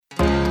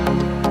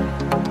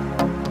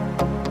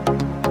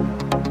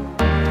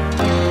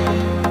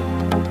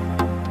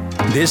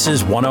This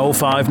is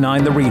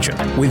 105.9 The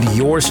Region with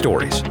your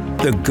stories.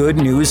 The good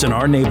news in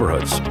our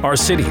neighborhoods, our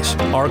cities,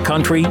 our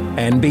country,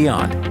 and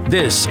beyond.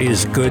 This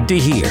is Good to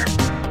Hear.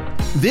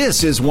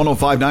 This is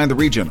 105.9 The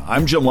Region.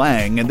 I'm Jim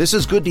Lang, and this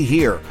is Good to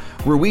Hear,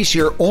 where we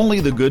share only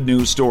the good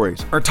news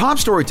stories. Our top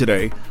story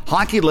today,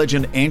 hockey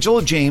legend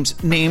Angela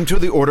James named to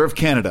the Order of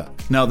Canada.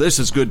 Now this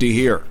is Good to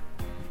Hear.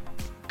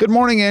 Good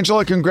morning,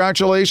 Angela.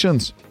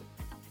 Congratulations.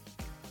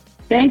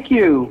 Thank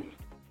you.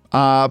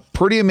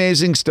 Pretty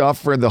amazing stuff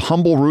for the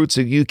humble roots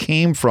that you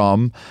came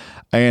from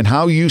and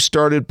how you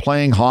started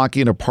playing hockey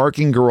in a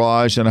parking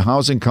garage in a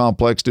housing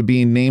complex to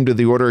being named to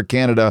the Order of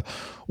Canada.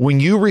 When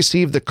you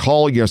received the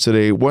call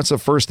yesterday, what's the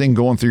first thing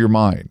going through your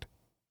mind?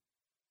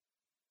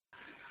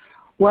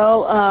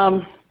 Well,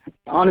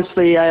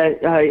 honestly,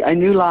 I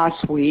knew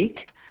last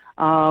week,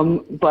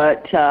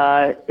 but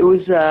it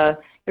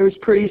was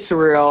pretty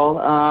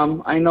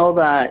surreal. I know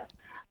that,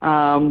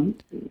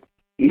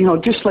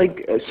 just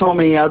like so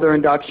many other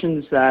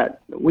inductions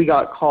that we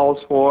got calls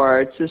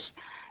for,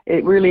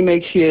 it really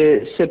makes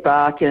you sit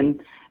back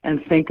and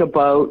think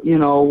about,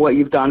 what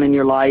you've done in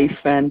your life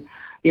and,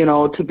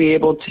 to be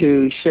able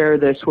to share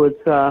this with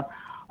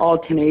all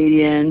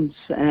Canadians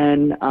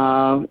and,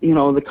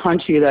 the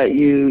country that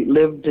you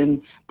lived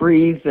and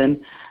breathed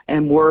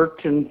and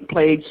worked and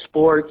played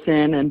sports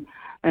in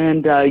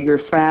and your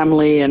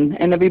family and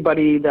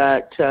everybody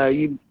that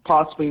you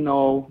possibly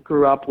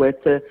grew up with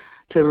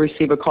to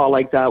receive a call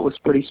like that was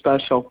pretty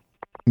special.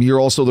 You're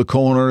also the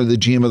co-owner of the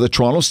GM of the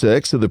Toronto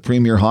Six, of the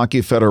Premier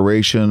Hockey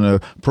Federation,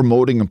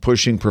 promoting and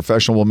pushing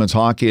professional women's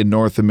hockey in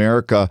North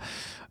America.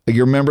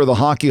 You're a member of the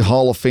Hockey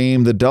Hall of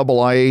Fame, the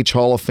IIH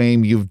Hall of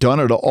Fame. You've done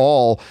it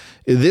all.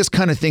 This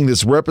kind of thing,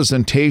 this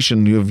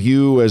representation of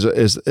you as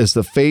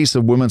the face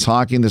of women's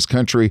hockey in this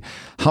country,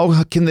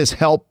 how can this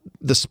help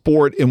the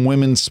sport and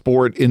women's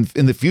sport in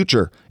the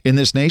future in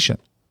this nation?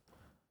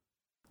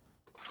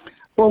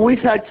 Well, we've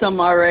had some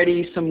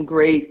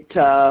great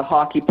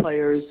hockey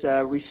players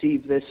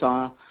receive this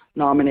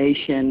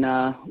nomination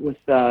with,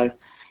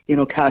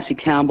 Cassie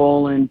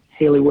Campbell and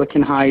Hayley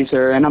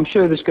Wickenheiser, and I'm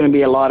sure there's going to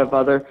be a lot of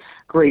other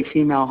great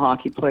female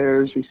hockey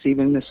players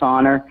receiving this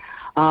honor.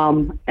 We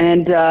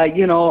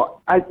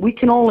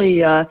can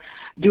only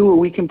do what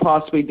we can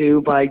possibly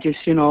do by just,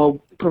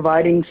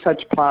 providing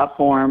such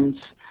platforms,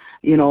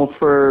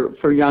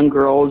 for young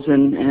girls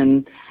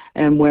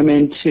and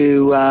women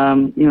to,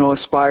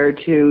 aspire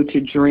to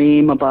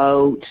dream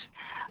about,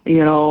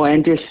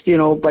 and just,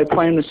 by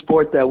playing the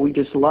sport that we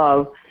just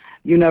love,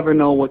 you never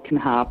know what can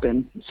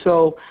happen.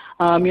 So,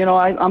 I'm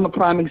a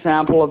prime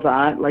example of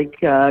that. Like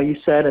you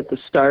said at the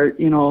start,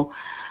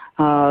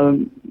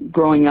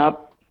 growing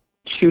up,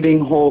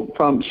 shooting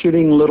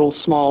little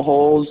small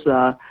holes,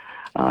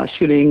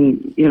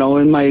 shooting,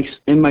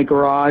 in my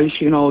garage,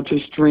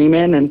 just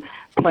dreaming and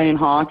playing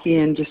hockey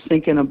and just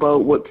thinking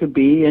about what could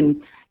be,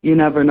 and you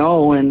never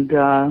know. And,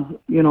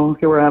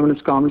 here we're having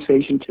this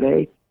conversation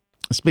today.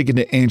 Speaking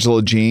to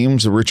Angela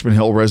James, a Richmond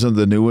Hill resident,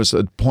 the newest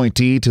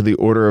appointee to the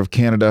Order of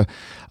Canada.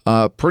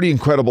 Pretty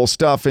incredible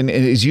stuff. And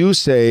as you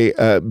say,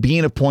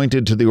 being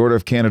appointed to the Order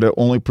of Canada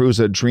only proves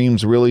that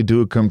dreams really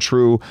do come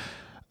true.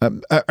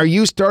 Are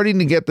you starting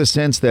to get the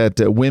sense that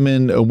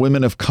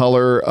women of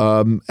color,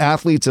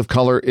 athletes of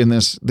color in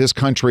this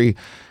country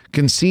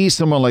can see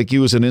someone like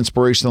you as an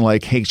inspiration,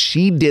 like, hey,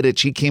 she did it.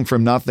 She came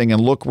from nothing,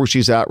 and look where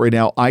she's at right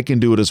now. I can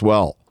do it as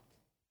well.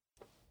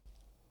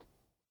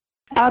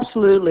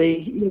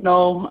 Absolutely.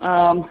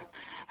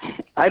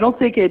 I don't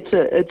think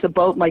it's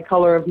about my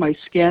color of my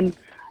skin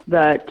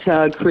that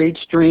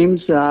creates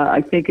dreams.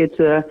 I think it's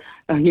a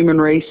human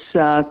race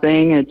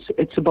thing.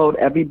 It's about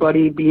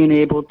everybody being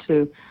able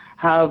to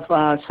have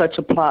such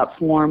a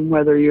platform,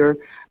 whether you're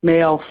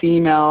male,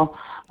 female,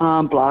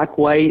 black,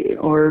 white,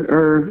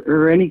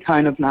 or any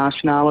kind of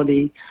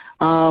nationality.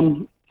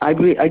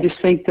 I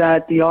just think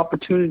that the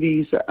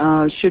opportunities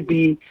should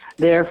be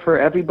there for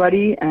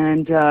everybody,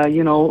 and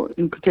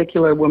in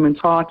particular women's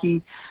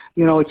hockey.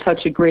 It's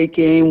such a great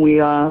game.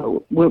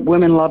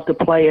 Women love to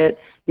play it.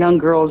 Young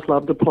girls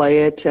love to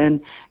play it, and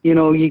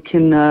you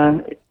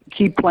can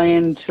keep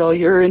playing until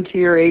you're into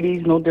your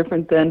 80s, no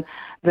different than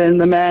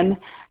the men.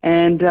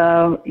 And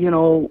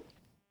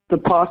the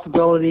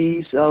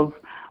possibilities of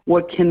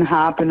what can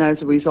happen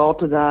as a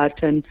result of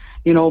that, and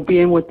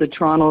being with the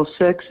Toronto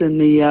Six and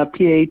the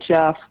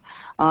PHF,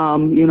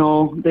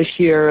 this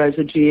year as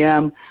a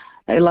GM,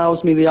 it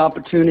allows me the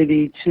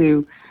opportunity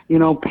to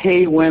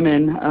pay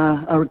women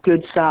a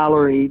good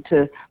salary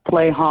to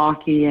play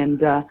hockey.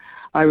 And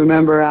I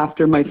remember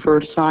after my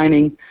first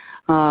signing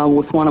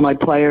with one of my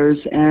players,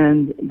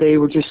 and they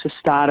were just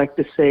ecstatic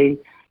to say,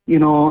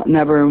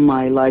 never in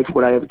my life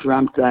would I have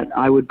dreamt that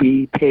I would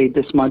be paid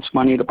this much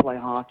money to play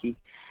hockey.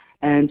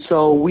 And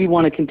so we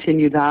want to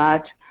continue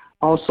that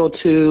also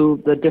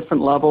to the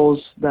different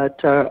levels that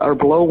are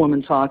below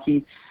women's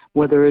hockey,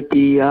 whether it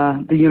be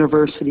the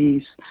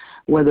universities,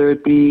 whether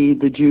it be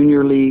the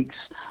junior leagues,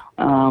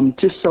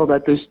 just so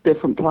that there's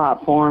different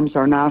platforms,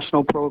 our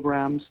national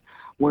programs,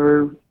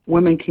 where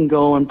women can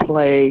go and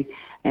play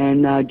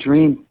and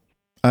dream.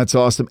 That's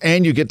awesome.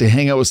 And you get to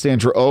hang out with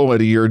Sandra Oh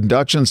at your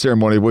induction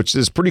ceremony, which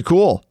is pretty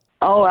cool.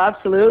 Oh,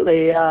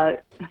 absolutely. I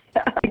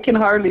can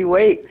hardly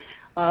wait.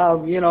 They've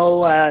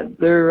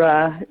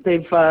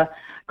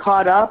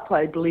caught up,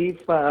 I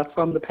believe,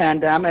 from the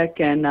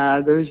pandemic, and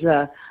there's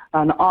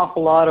an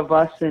awful lot of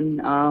us, and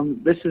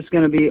this is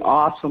going to be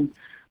awesome.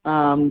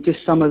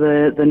 Just some of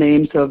the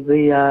names of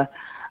the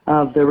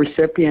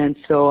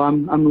recipients, so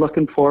I'm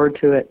looking forward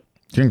to it.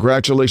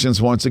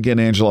 Congratulations once again,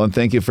 Angela, and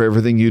thank you for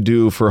everything you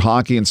do for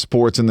hockey and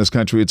sports in this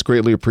country. It's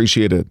greatly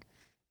appreciated.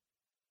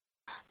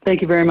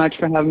 Thank you very much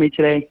for having me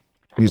today.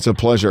 It's a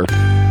pleasure.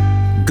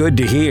 Good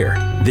to hear.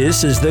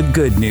 This is the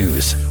good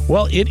news.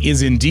 Well, it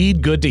is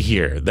indeed good to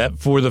hear that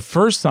for the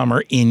first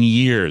summer in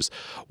years,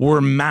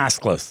 we're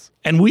maskless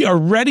and we are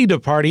ready to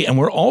party, and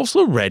we're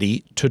also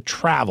ready to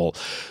travel.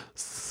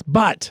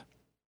 But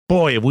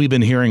boy, have we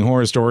been hearing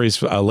horror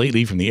stories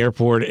lately from the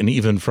airport and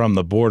even from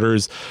the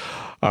borders.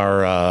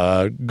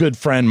 Our good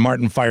friend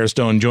Martin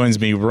Firestone joins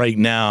me right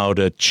now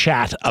to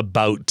chat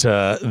about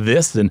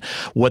this and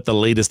what the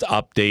latest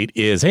update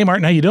is. Hey,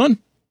 Martin, how you doing?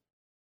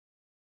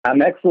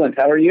 I'm excellent.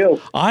 How are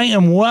you? I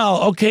am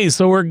well. Okay,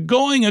 so we're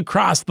going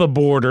across the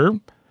border.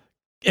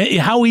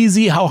 How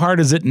easy, how hard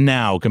is it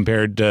now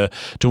compared to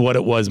what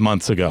it was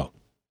months ago?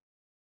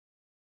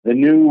 The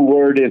new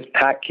word is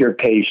pack your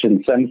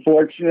patience.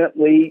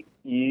 Unfortunately,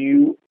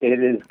 it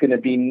is going to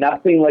be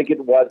nothing like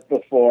it was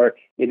before.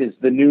 It is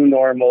the new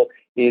normal.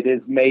 It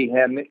is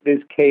mayhem. It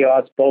is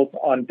chaos, both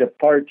on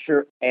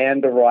departure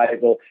and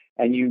arrival.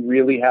 And you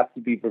really have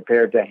to be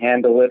prepared to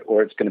handle it,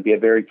 or it's going to be a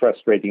very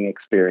frustrating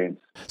experience.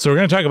 So we're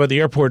going to talk about the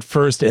airport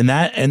first, and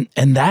that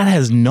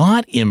has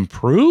not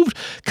improved.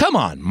 Come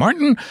on,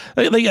 Martin.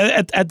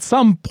 At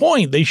some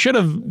point, they should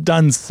have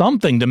done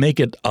something to make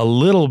it a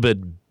little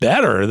bit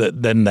better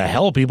than the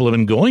hell people have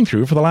been going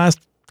through for the last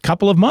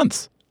couple of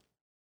months.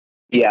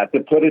 Yeah, to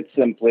put it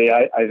simply,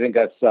 I think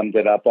I've summed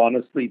it up.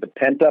 Honestly, the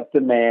pent-up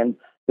demand,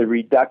 the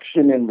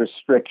reduction in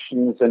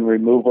restrictions and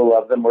removal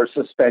of them or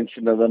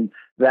suspension of them,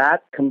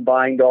 that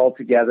combined all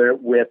together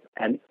with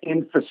an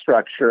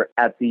infrastructure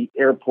at the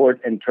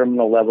airport and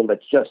terminal level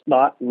that's just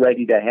not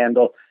ready to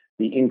handle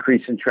the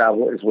increase in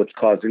travel is what's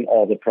causing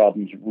all the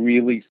problems,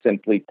 really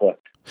simply put.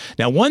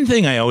 Now, one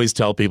thing I always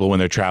tell people when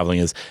they're traveling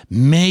is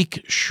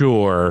make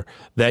sure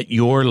that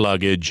your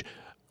luggage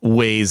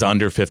weighs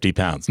under 50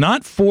 pounds,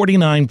 not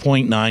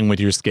 49.9 with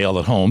your scale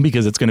at home,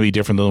 because it's going to be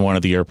different than the one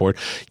at the airport.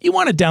 You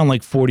want it down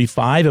like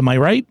 45. Am I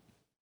right?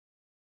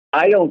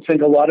 I don't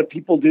think a lot of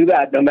people do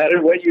that, no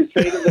matter what you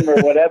say to them or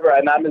whatever.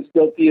 And I'm as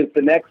guilty as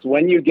the next.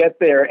 When you get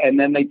there and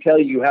then they tell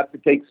you have to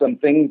take some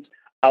things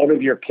out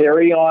of your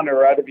carry-on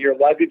or out of your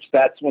luggage,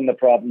 that's when the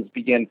problems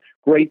begin.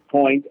 Great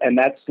point. And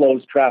that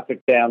slows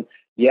traffic down.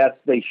 Yes,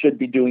 they should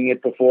be doing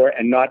it before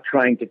and not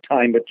trying to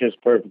time it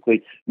just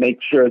perfectly. Make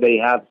sure they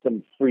have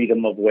some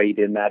freedom of weight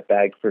in that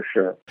bag for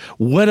sure.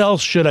 What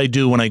else should I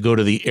do when I go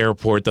to the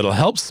airport that'll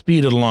help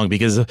speed it along?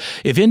 Because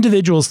if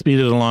individuals speed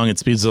it along, it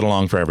speeds it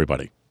along for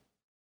everybody.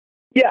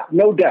 Yeah,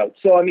 no doubt.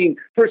 So, I mean,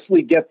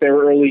 firstly, get there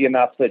early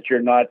enough that you're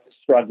not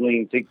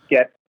struggling to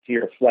get to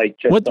your flight.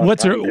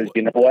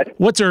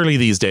 What's early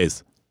these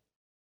days?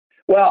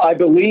 Well, I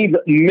believe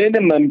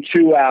minimum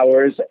 2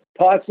 hours,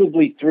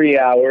 possibly 3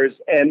 hours.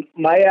 And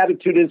my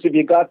attitude is if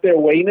you got there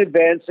way in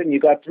advance and you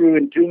got through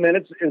in 2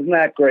 minutes, isn't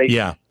that great?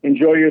 Yeah.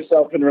 Enjoy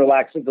yourself and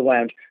relax at the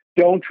lounge.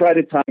 Don't try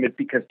to time it,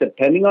 because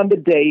depending on the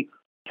day,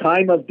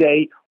 time of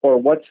day, or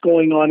what's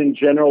going on in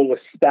general with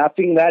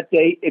staffing that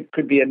day, it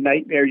could be a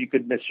nightmare. You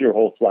could miss your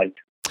whole flight.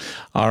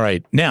 All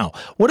right. Now,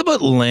 what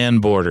about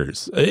land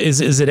borders?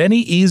 Is it any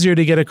easier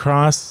to get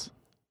across?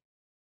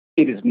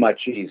 It is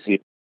much easier.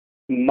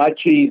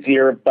 Much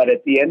easier, but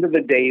at the end of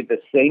the day, the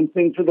same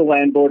thing for the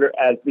land border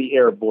as the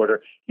air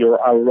border. Your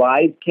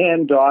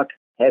ArriveCAN doc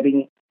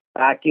heading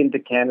back into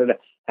Canada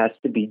has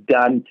to be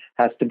done,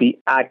 has to be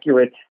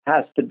accurate,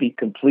 has to be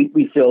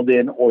completely filled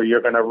in, or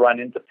you're going to run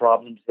into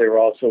problems there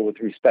also with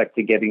respect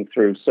to getting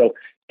through. So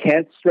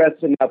can't stress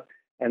enough.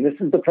 And this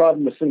is the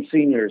problem with some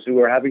seniors who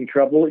are having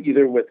trouble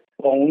either with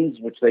phones,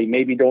 which they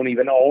maybe don't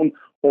even own,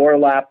 or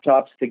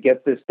laptops to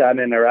get this done,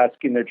 and are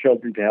asking their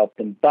children to help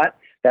them. But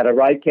that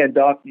ArriveCAN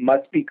doc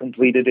must be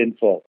completed in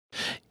full.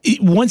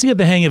 Once you get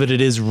the hang of it,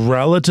 it is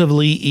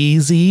relatively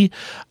easy.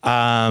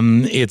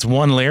 It's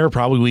one layer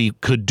probably we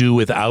could do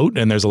without,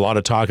 and there's a lot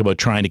of talk about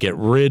trying to get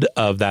rid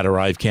of that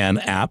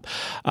ArriveCAN app.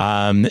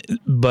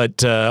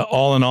 But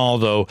all in all,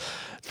 though,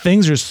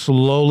 things are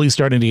slowly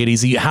starting to get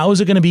easy. How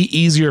is it going to be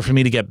easier for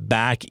me to get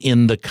back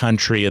in the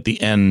country at the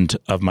end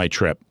of my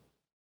trip?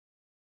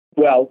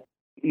 Well,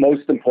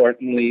 most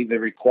importantly, the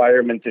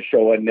requirement to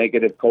show a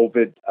negative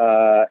COVID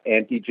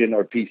antigen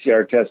or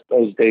PCR test,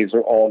 those days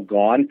are all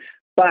gone.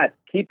 But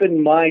keep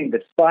in mind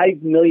that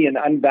 5 million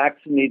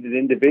unvaccinated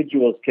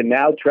individuals can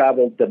now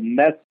travel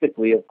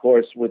domestically, of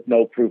course, with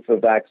no proof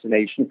of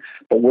vaccination.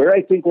 But where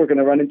I think we're going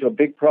to run into a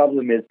big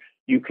problem is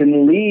you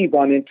can leave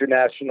on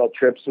international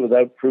trips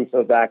without proof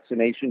of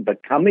vaccination,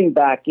 but coming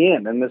back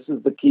in, and this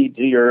is the key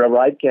to your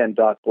ArriveCAN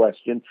doc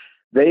question,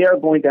 they are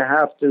going to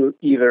have to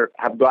either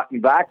have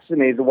gotten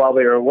vaccinated while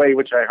they are away,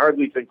 which I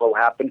hardly think will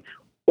happen,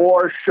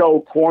 or show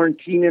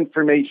quarantine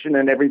information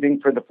and everything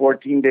for the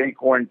 14-day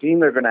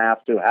quarantine they're going to have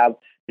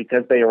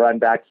because they are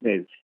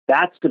unvaccinated.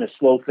 That's going to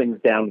slow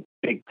things down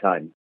big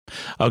time.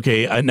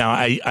 Okay, now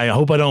I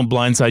hope I don't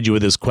blindside you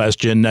with this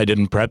question. I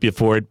didn't prep you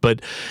for it,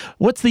 but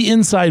what's the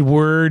inside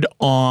word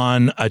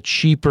on a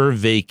cheaper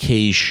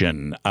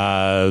vacation,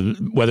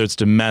 whether it's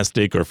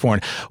domestic or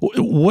foreign?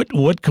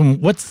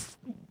 What's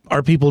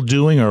are people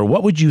doing, or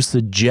what would you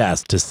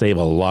suggest to save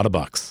a lot of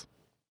bucks?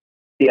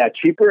 Yeah,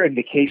 cheaper and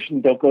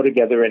vacation don't go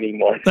together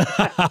anymore.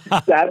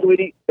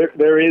 Sadly,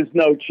 there is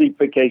no cheap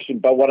vacation.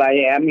 But what I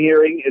am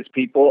hearing is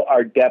people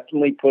are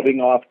definitely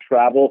putting off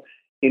travel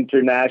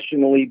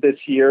internationally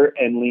this year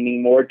and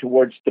leaning more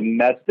towards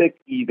domestic,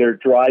 either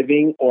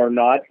driving or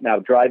not. Now,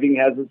 driving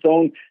has its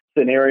own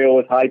scenario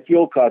with high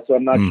fuel costs, so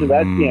I'm not sure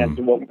that's the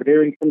answer. What we're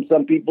hearing from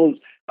some people is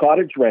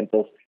cottage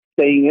rentals,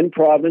 staying in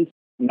province,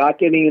 not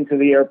getting into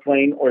the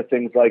airplane or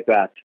things like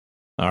that.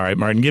 All right,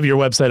 Martin, give your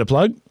website a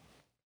plug.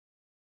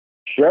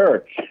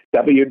 Sure.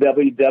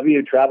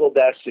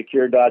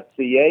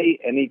 www.travel-secure.ca.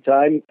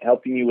 Anytime,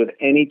 helping you with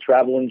any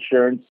travel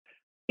insurance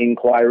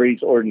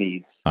inquiries or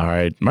needs. All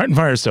right. Martin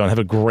Firestone, have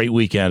a great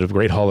weekend, a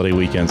great holiday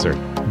weekend, sir.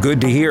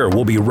 Good to hear.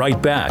 We'll be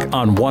right back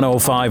on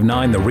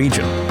 105.9 The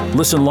Region.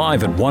 Listen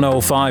live at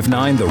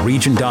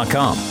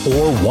 1059theregion.com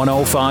or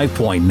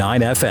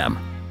 105.9 FM.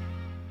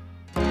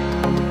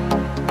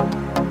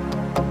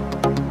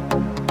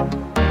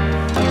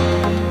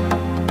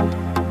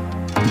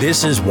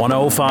 This is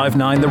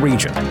 105.9 The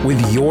Region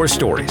with your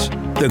stories.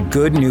 The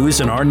good news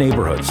in our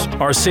neighborhoods,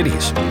 our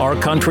cities, our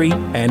country,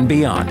 and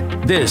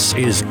beyond. This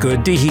is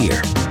Good to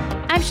Hear.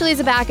 I'm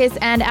Shaliza Backus,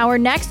 and our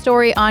next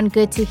story on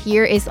Good to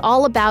Hear is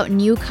all about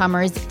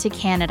newcomers to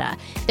Canada.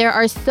 There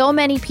are so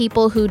many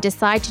people who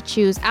decide to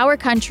choose our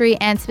country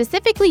and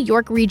specifically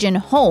York Region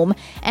home.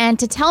 And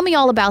to tell me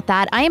all about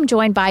that, I am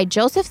joined by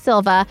Joseph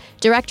Silva,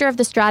 Director of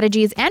the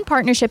Strategies and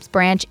Partnerships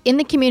Branch in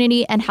the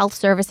Community and Health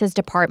Services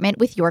Department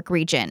with York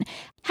Region.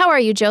 How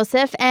are you,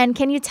 Joseph? And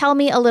can you tell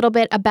me a little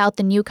bit about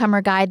the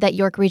newcomer guide that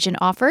York Region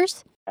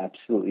offers?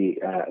 Absolutely.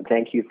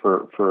 Thank you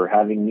for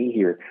having me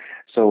here.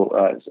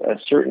 So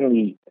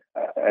certainly,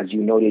 as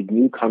you noted,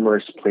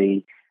 newcomers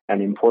play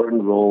an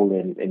important role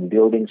in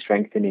building,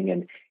 strengthening,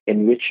 and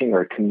enriching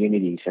our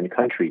communities and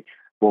country,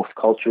 both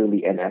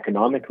culturally and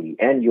economically.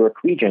 And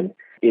York Region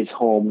is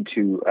home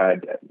to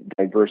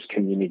diverse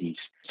communities.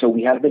 So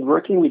we have been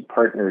working with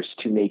partners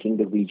to making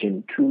the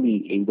region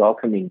truly a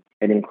welcoming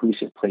and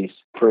inclusive place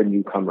for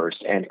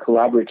newcomers. And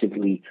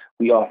collaboratively,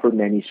 we offer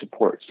many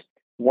supports.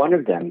 One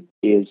of them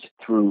is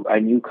through a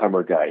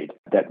newcomer guide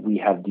that we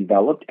have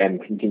developed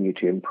and continue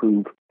to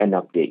improve and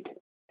update.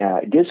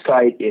 This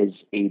guide is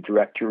a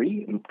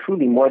directory,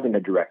 truly more than a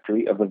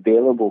directory, of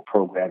available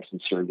programs and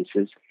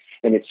services,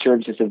 and it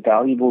serves as a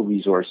valuable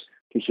resource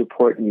to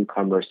support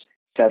newcomers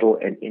settle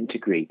and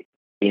integrate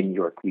in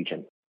York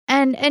Region.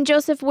 And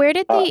Joseph, where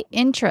did the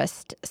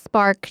interest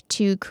spark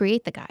to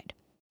create the guide?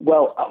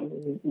 Well,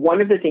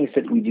 one of the things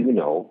that we do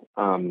know,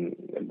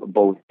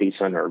 both based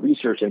on our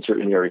research and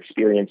certainly our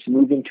experience,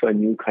 moving to a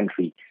new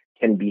country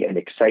can be an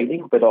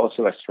exciting but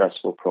also a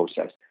stressful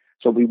process.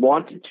 So we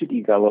wanted to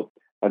develop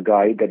a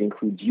guide that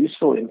includes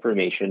useful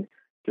information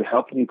to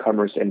help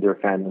newcomers and their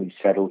families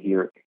settle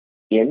here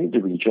in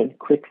the region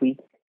quickly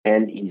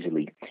and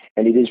easily.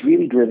 And it is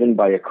really driven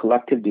by a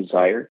collective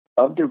desire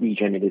of the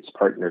region and its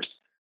partners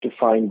to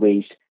find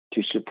ways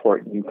to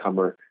support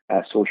newcomer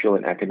social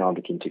and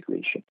economic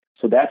integration.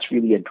 So that's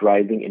really a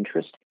driving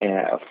interest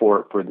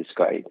for this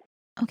guide.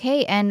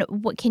 Okay, and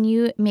can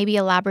you maybe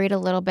elaborate a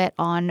little bit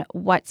on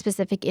what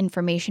specific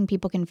information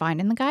people can find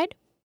in the guide?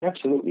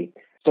 Absolutely.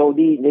 So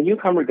the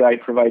newcomer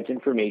guide provides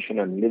information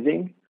on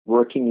living,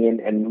 working in,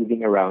 and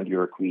moving around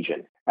York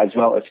Region, as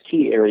well as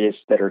key areas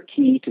that are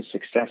key to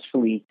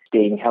successfully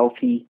staying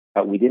healthy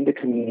within the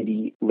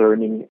community,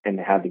 learning, and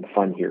having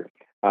fun here.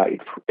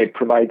 It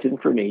provides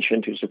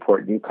information to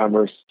support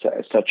newcomers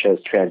such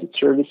as transit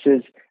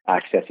services,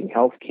 accessing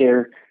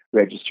healthcare,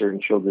 registering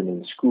children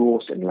in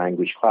schools and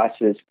language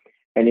classes,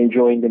 and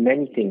enjoying the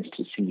many things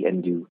to see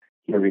and do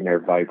here in our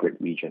vibrant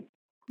region.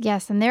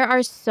 Yes, and there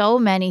are so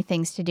many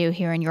things to do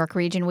here in York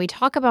Region. We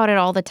talk about it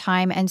all the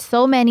time, and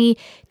so many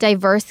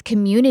diverse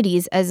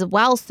communities as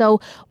well. So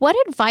what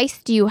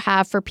advice do you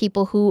have for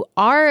people who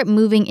are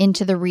moving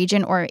into the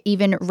region or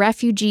even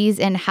refugees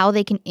and how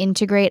they can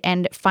integrate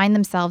and find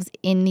themselves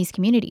in these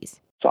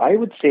communities? So I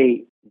would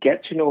say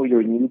get to know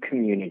your new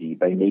community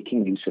by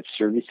making use of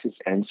services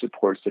and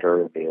supports that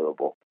are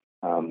available.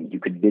 You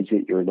could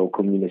visit your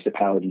local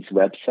municipality's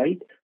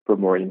website for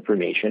more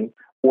information,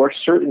 or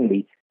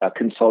certainly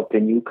consult the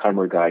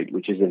newcomer guide,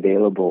 which is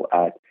available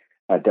at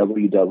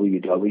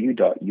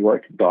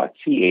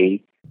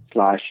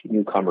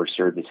www.york.ca/newcomer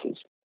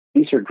services.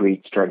 These are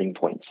great starting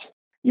points.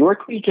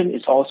 York Region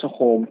is also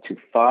home to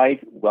 5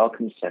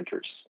 welcome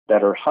centers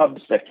that are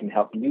hubs that can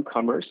help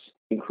newcomers,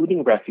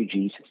 including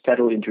refugees,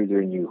 settle into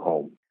their new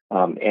home.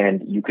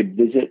 And you could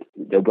visit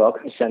the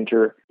Welcome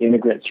Center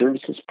Immigrant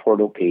Services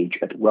portal page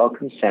at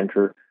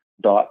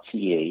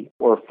welcomecenter.ca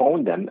or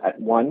phone them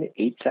at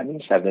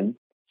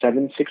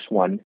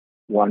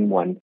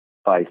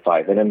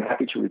 1-877-761-1155. And I'm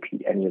happy to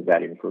repeat any of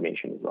that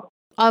information as well.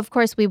 Of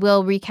course, we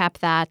will recap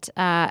that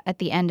at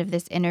the end of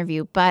this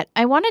interview. But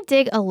I want to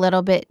dig a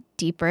little bit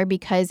deeper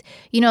because,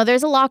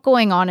 there's a lot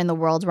going on in the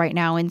world right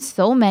now in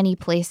so many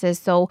places.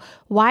 So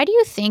why do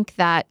you think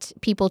that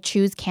people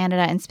choose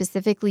Canada and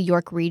specifically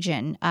York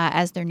Region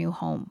as their new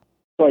home?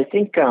 So I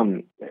think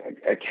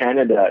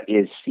Canada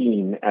is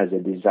seen as a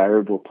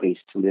desirable place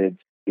to live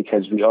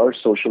because we are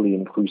socially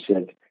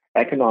inclusive,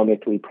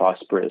 economically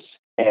prosperous,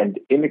 and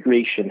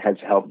immigration has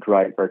helped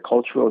drive our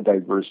cultural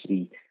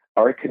diversity,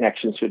 our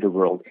connections to the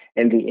world,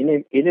 and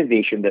the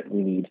innovation that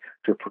we need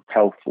to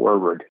propel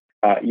forward.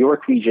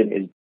 York Region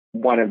is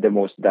one of the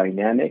most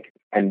dynamic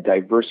and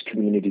diverse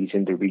communities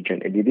in the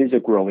region, and it is a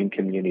growing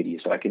community.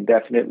 So I can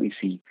definitely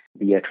see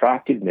the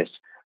attractiveness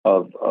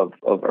of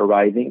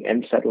arriving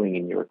and settling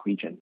in York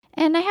Region.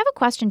 And I have a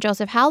question,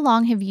 Joseph. How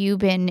long have you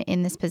been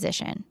in this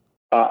position?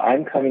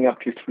 I'm coming up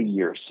to 3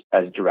 years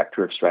as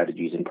Director of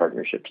Strategies and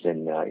Partnerships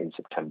in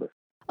September.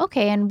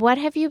 Okay, and what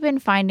have you been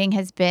finding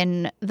has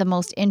been the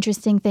most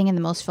interesting thing and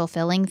the most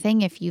fulfilling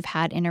thing if you've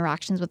had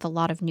interactions with a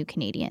lot of new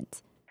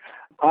Canadians?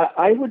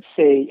 I would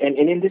say, and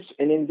in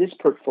this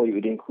portfolio,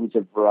 it includes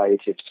a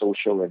variety of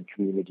social and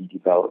community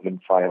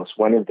development files,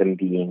 one of them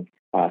being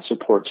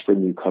supports for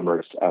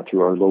newcomers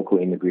through our local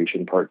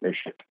immigration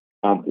partnership.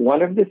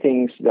 One of the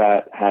things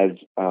that has,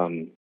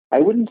 I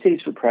wouldn't say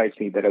surprised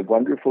me, but a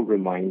wonderful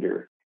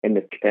reminder and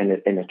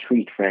a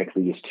treat,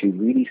 frankly, is to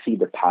really see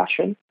the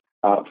passion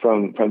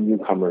from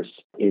newcomers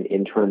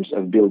in terms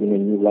of building a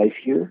new life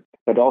here,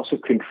 but also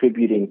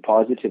contributing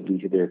positively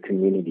to their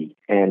community.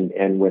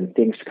 And when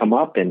things come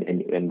up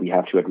and we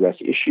have to address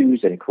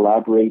issues and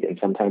collaborate, and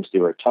sometimes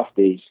there are tough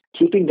days,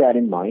 keeping that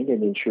in mind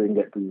and ensuring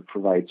that we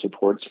provide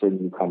supports for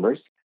newcomers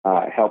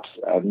helps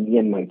me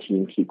and my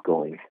team keep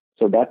going.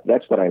 So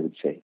that's what I would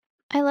say.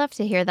 I love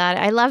to hear that.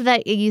 I love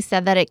that you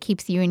said that it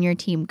keeps you and your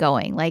team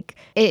going. Like,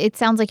 it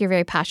sounds like you're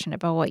very passionate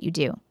about what you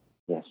do.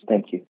 Yes,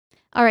 thank you.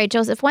 All right,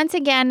 Joseph, once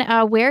again,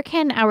 where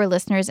can our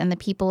listeners and the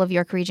people of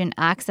York Region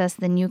access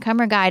the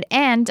Newcomer Guide,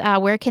 and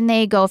where can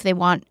they go if they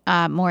want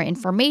more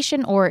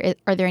information, or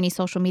are there any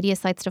social media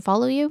sites to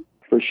follow you?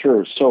 For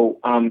sure. So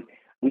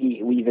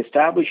we've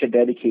established a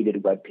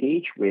dedicated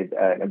webpage with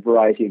a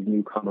variety of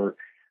newcomer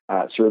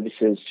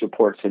services,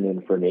 supports, and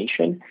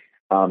information.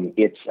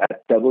 It's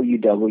at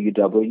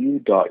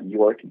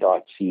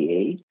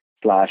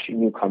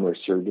www.york.ca/newcomer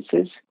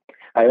services.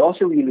 I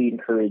also really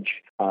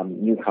encourage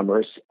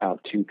newcomers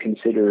to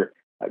consider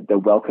the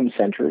Welcome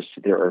Centers.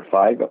 There are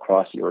 5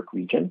 across York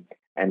Region.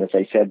 And as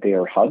I said, they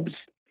are hubs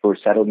for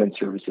settlement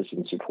services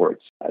and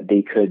supports.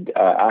 They could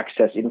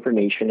access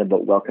information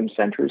about Welcome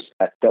Centers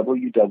at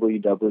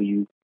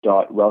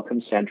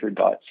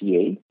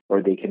www.welcomecenter.ca,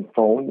 or they can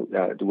phone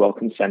the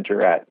Welcome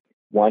Center at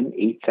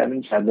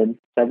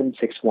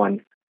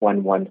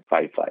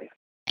 1-877-761-1155.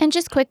 And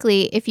just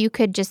quickly, if you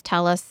could just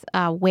tell us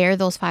where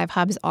those 5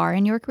 hubs are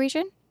in York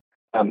Region?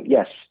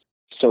 Yes.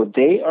 So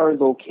they are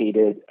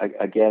located,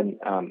 again,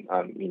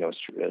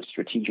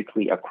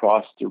 strategically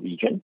across the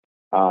region,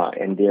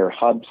 and they're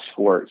hubs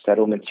for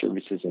settlement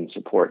services and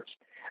supports.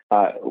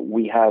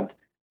 We have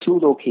 2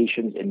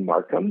 locations in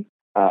Markham,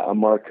 a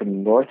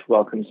Markham North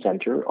Welcome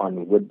Center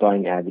on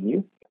Woodbine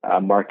Avenue,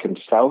 a Markham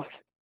South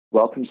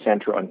Welcome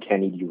Center on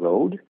Kennedy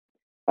Road.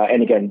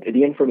 And again,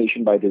 the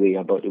information, by the way,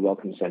 about the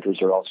Welcome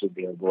Centers are also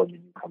available in the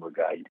Newcomer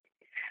Guide.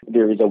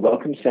 There is a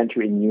Welcome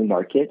Center in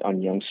Newmarket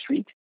on Yonge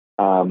Street,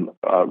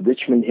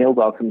 Richmond Hill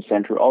Welcome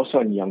Center also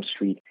on Yonge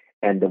Street,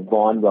 and the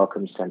Vaughan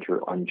Welcome Center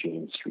on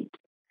James Street.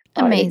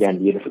 Amazing.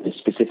 And again, the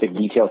specific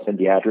details and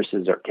the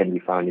addresses can be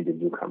found in the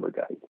Newcomer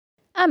Guide.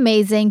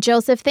 Amazing.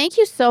 Joseph, thank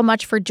you so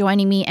much for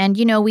joining me. And,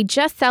 we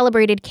just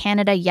celebrated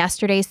Canada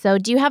yesterday. So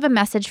do you have a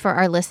message for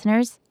our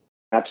listeners?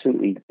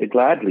 Absolutely.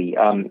 Gladly.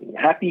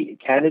 Happy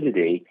Canada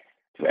Day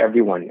to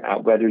everyone,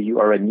 whether you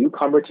are a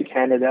newcomer to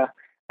Canada,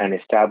 an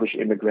established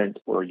immigrant,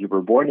 or you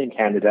were born in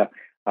Canada.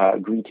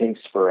 Greetings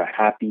for a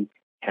happy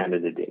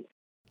Canada Day.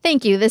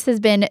 Thank you. This has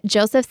been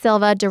Joseph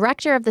Silva,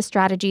 Director of the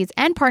Strategies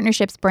and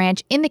Partnerships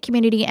Branch in the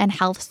Community and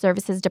Health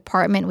Services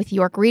Department with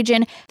York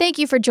Region. Thank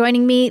you for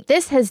joining me.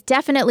 This has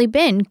definitely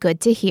been good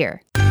to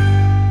hear.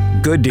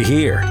 Good to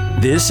hear.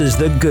 This is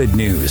the good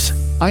news.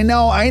 I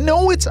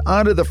know it's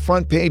out of the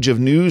front page of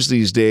news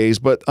these days,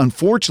 but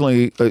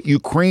unfortunately,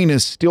 Ukraine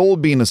is still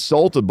being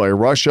assaulted by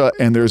Russia,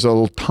 and there's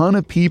a ton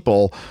of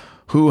people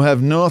who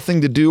have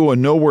nothing to do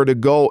and nowhere to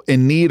go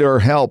and need our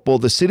help. Well,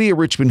 the city of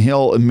Richmond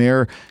Hill and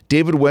Mayor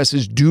David West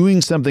is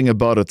doing something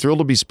about it. Thrilled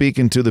to be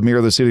speaking to the mayor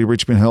of the city of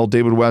Richmond Hill,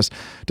 David West,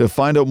 to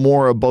find out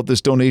more about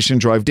this donation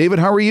drive. David,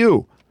 how are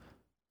you?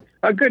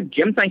 Good,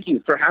 Jim. Thank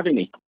you for having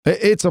me.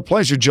 It's a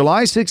pleasure.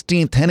 July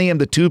 16th, 10 a.m.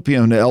 to 2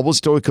 p.m. to Elvis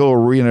Stoico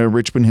Arena in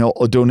Richmond Hill,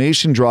 a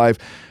donation drive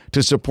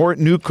to support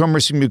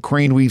newcomers from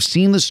Ukraine. We've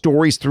seen the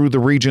stories through the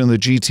region of the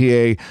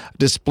GTA,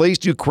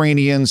 displaced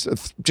Ukrainians,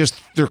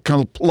 just their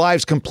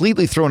lives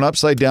completely thrown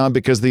upside down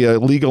because of the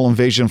illegal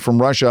invasion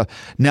from Russia.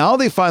 Now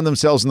they find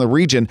themselves in the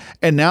region,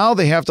 and now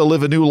they have to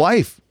live a new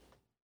life.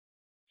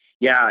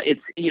 Yeah,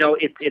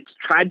 it's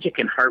tragic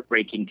and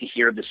heartbreaking to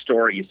hear the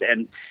stories,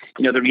 and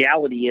the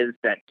reality is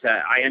that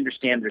I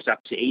understand there's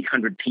up to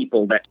 800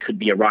 people that could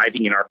be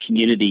arriving in our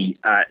community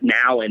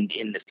now and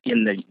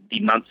in the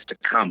months to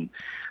come.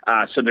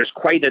 So there's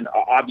quite an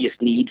obvious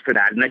need for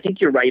that, and I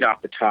think you're right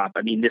off the top.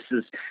 I mean, this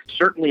is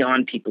certainly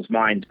on people's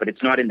minds, but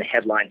it's not in the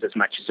headlines as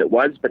much as it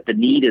was. But the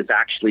need is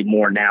actually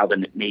more now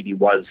than it maybe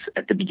was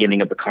at the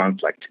beginning of the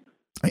conflict.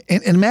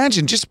 And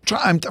imagine,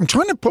 I'm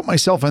trying to put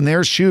myself in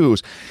their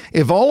shoes.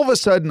 If all of a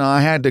sudden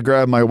I had to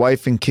grab my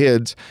wife and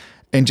kids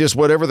and just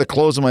whatever the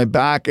clothes on my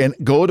back and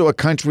go to a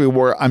country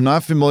where I'm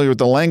not familiar with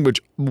the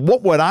language,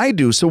 what would I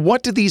do? So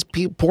what do these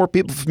poor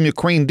people from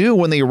Ukraine do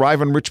when they arrive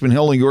in Richmond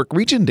Hill and York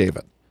Region,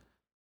 David?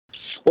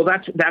 Well,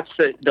 that's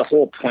the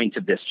whole point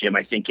of this, Jim,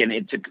 I think, and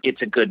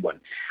it's a good one.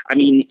 I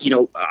mean,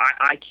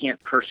 I can't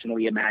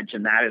personally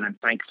imagine that, and I'm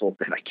thankful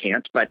that I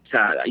can't. But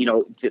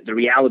the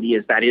reality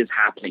is that is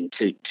happening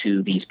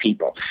to these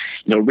people.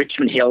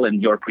 Richmond Hill and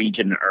York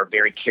Region are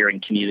very caring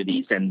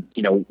communities, and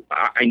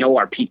I know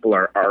our people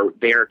are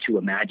there to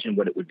imagine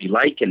what it would be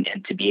like and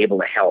to be able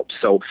to help.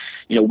 So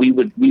we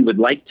would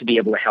like to be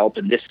able to help,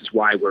 and this is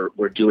why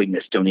we're doing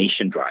this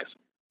donation drive.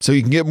 So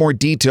you can get more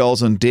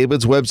details on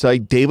David's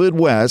website, David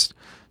West,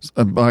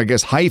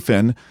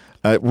 hyphen,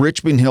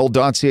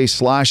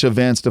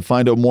 richmondhill.ca/events to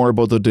find out more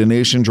about the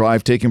donation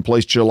drive taking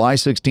place July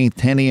 16th,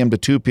 10 a.m. to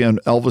 2 p.m.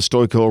 Elvis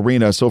Stoico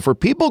Arena. So for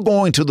people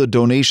going to the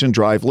donation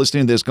drive,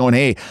 listening to this, going,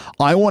 hey,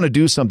 I want to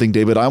do something,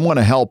 David, I want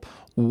to help,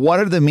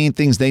 what are the main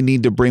things they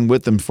need to bring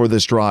with them for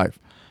this drive?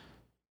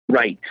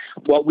 Right.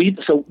 Well, we've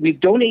partnered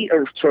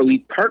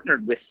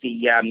with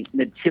the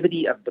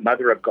Nativity of the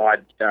Mother of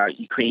God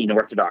Ukrainian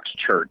Orthodox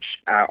Church,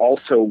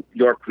 also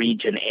York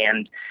Region,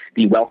 and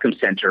the Welcome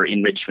Center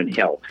in Richmond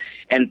Hill.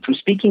 And from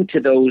speaking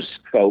to those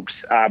folks,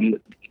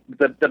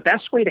 the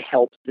best way to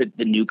help the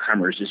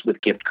newcomers is with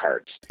gift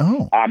cards.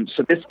 Oh.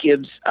 So this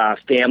gives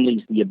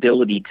families the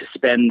ability to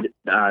spend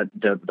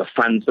the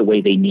funds the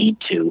way they need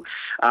to.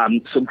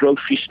 So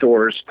grocery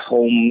stores,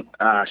 home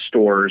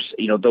stores,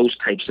 those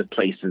types of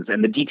places.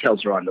 And the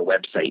details are on the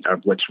website of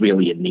what's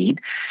really in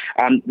need.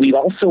 We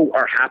also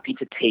are happy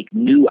to take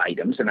new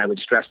items, and I would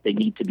stress they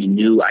need to be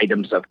new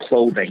items of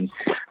clothing,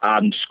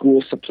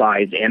 school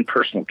supplies, and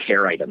personal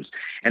care items.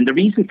 And the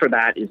reason for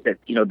that is that,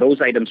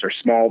 those items are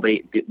small.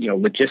 They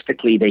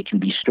logistically, they can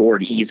be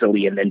stored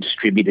easily and then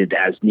distributed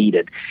as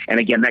needed. And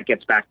again, that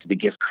gets back to the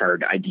gift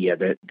card idea.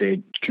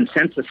 The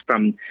consensus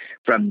from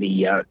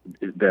the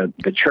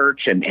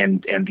church and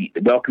the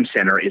Welcome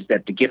Center is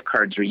that the gift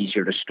cards are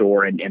easier to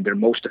store and they're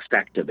most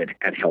effective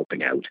at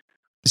helping out.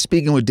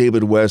 Speaking with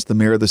David West, the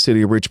mayor of the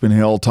city of Richmond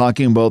Hill,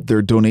 talking about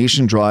their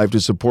donation drive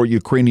to support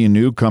Ukrainian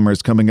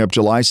newcomers coming up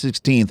July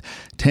 16th,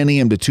 10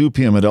 a.m. to 2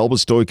 p.m. at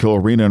Elvis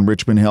Stoico Arena in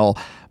Richmond Hill.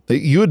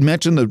 You had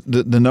mentioned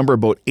the number,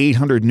 about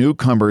 800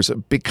 newcomers.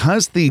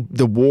 Because the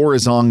war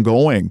is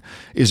ongoing,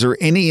 is there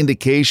any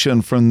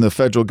indication from the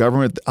federal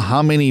government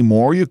how many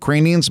more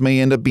Ukrainians may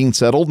end up being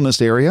settled in this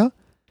area?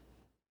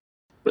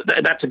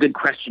 That's a good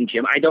question,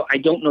 Jim. I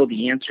don't know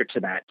the answer to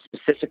that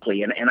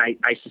specifically, and I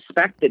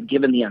suspect that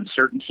given the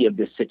uncertainty of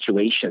this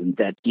situation,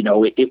 that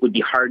it would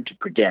be hard to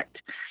predict.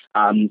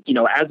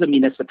 As a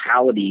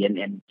municipality,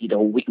 and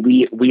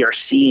we are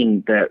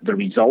seeing the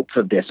results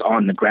of this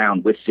on the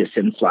ground with this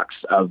influx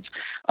of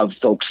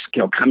folks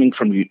coming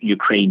from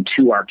Ukraine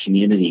to our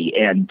community,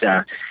 and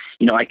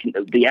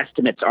the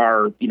estimates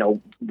are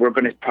we're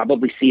going to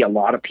probably see a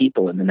lot of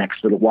people in the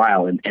next little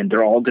while, and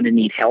they're all going to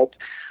need help.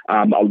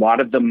 A lot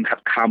of them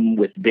have come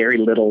with very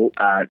little,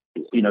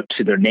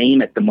 to their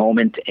name at the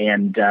moment,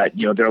 and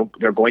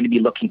they're going to be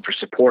looking for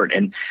support.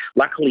 And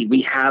luckily,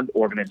 we have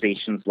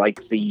organizations like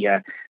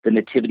the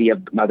Nativity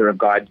of Mother of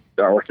God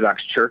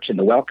Orthodox Church and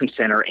the Welcome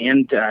Center,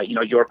 and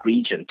York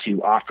Region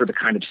to offer the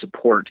kind of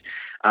support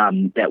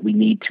that we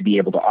need to be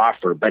able to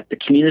offer. But the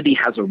community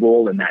has a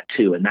role in that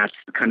too, and that's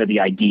kind of the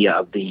idea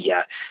of the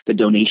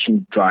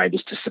donation drive,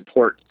 is to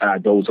support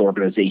those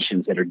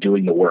organizations that are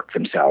doing the work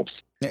themselves.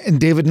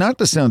 And David, not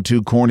to sound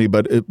too corny,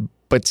 but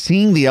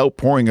seeing the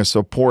outpouring of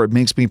support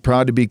makes me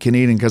proud to be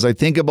Canadian, because I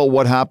think about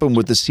what happened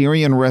with the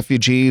Syrian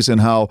refugees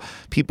and how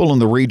people in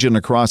the region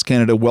across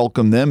Canada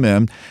welcome them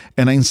in.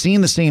 And I'm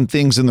seeing the same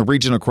things in the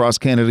region across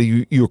Canada,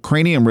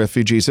 Ukrainian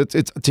refugees. It's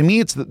to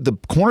me, it's the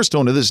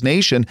cornerstone of this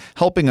nation,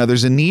 helping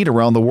others in need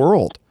around the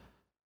world.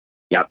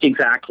 Yeah,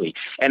 exactly.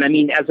 And I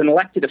mean, as an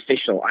elected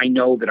official, I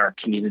know that our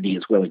community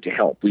is willing to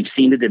help. We've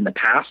seen it in the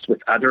past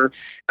with other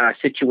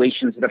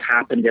situations that have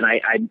happened. And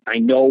I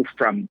know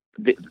from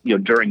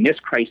during this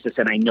crisis,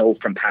 and I know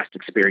from past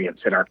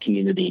experience that our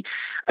community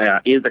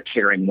is a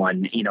caring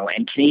one,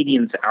 and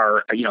Canadians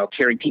are,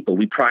 caring people.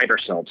 We pride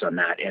ourselves on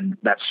that, and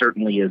that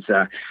certainly is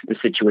the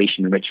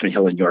situation in Richmond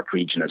Hill and York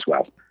Region as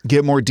well.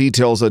 Get more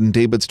details on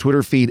David's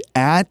Twitter feed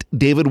at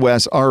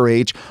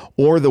DavidWestRH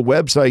or the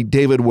website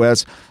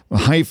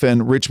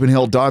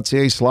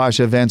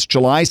davidwest-richmondhill.ca/events,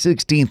 July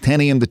 16th,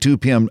 10 a.m. to 2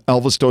 p.m.,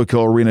 Elvis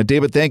Stoico Arena.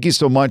 David, thank you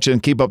so much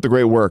and keep up the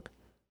great work.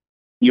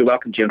 You're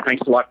welcome, Jim.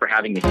 Thanks a lot for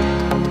having me.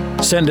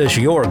 Send us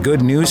your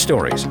good news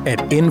stories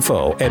at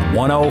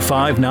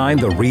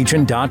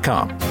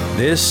info@1059theregion.com.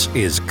 This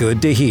is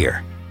Good to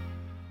Hear.